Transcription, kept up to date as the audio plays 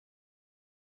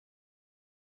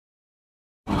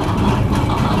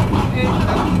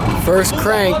First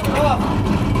crank.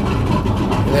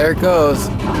 There it goes.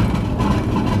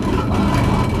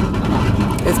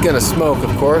 It's gonna smoke,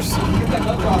 of course.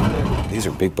 These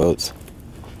are big boats.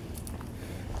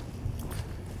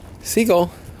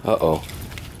 Seagull. Uh-oh.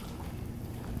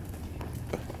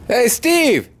 Hey,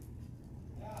 Steve!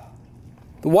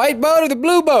 The white boat or the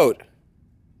blue boat?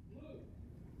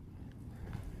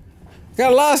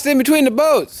 Got lost in between the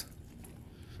boats.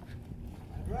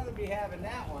 I'd rather be having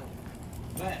that one.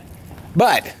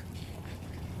 But,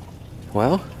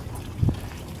 well,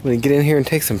 I'm gonna get in here and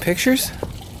take some pictures.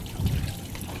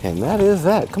 And that is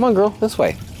that. Come on, girl, this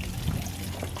way.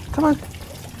 Come on.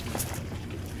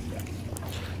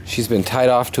 She's been tied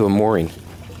off to a mooring.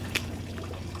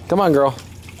 Come on, girl.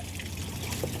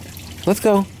 Let's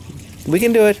go. We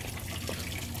can do it.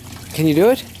 Can you do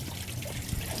it?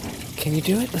 Can you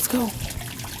do it? Let's go.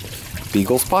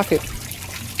 Beagle's Pocket.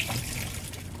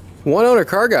 One owner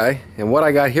car guy, and what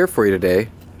I got here for you today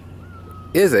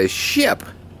is a ship.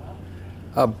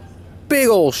 A big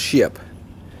old ship.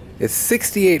 It's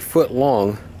 68 foot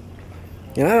long,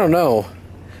 and I don't know.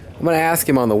 I'm gonna ask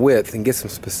him on the width and get some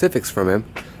specifics from him.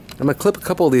 I'm gonna clip a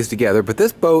couple of these together, but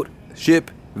this boat,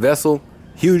 ship, vessel,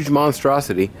 huge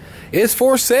monstrosity is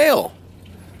for sale.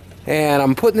 And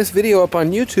I'm putting this video up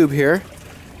on YouTube here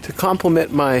to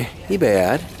complement my eBay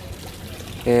ad.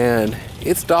 And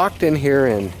it's docked in here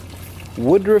in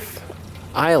Woodruff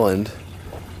Island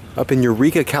up in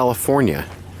Eureka, California.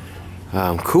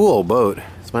 Cool old boat.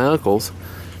 It's my uncle's.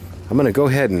 I'm gonna go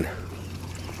ahead and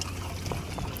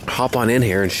hop on in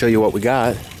here and show you what we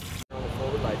got.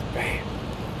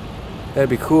 That'd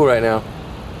be cool right now.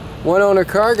 One owner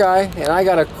car guy, and I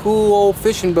got a cool old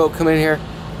fishing boat coming in here.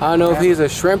 I don't know if he's a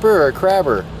shrimper or a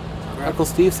crabber. Uncle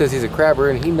Steve says he's a crabber,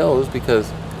 and he knows because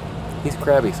he's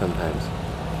crabby sometimes.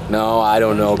 No, I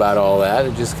don't know about all that.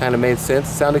 It just kind of made sense.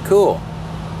 It sounded cool.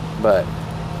 But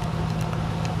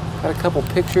got a couple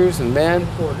pictures, and man,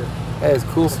 that is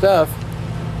cool stuff.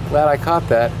 Glad I caught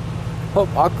that. Oh,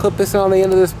 I'll clip this on the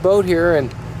end of this boat here,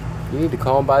 and you need to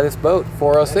call and buy this boat.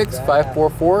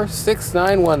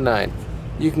 406-544-6919.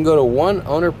 You can go to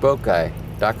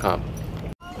oneownerboatguy.com.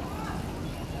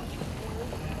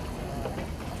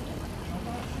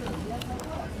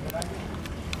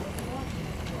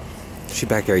 She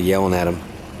back there yelling at him.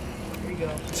 Here you go.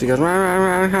 She goes, rah, rah,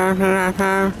 rah, rah, rah,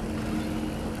 rah.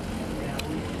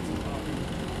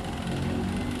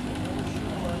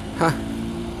 Huh.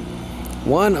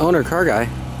 One owner car guy.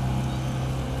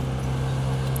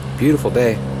 Beautiful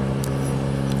day.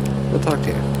 We'll talk to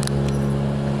you.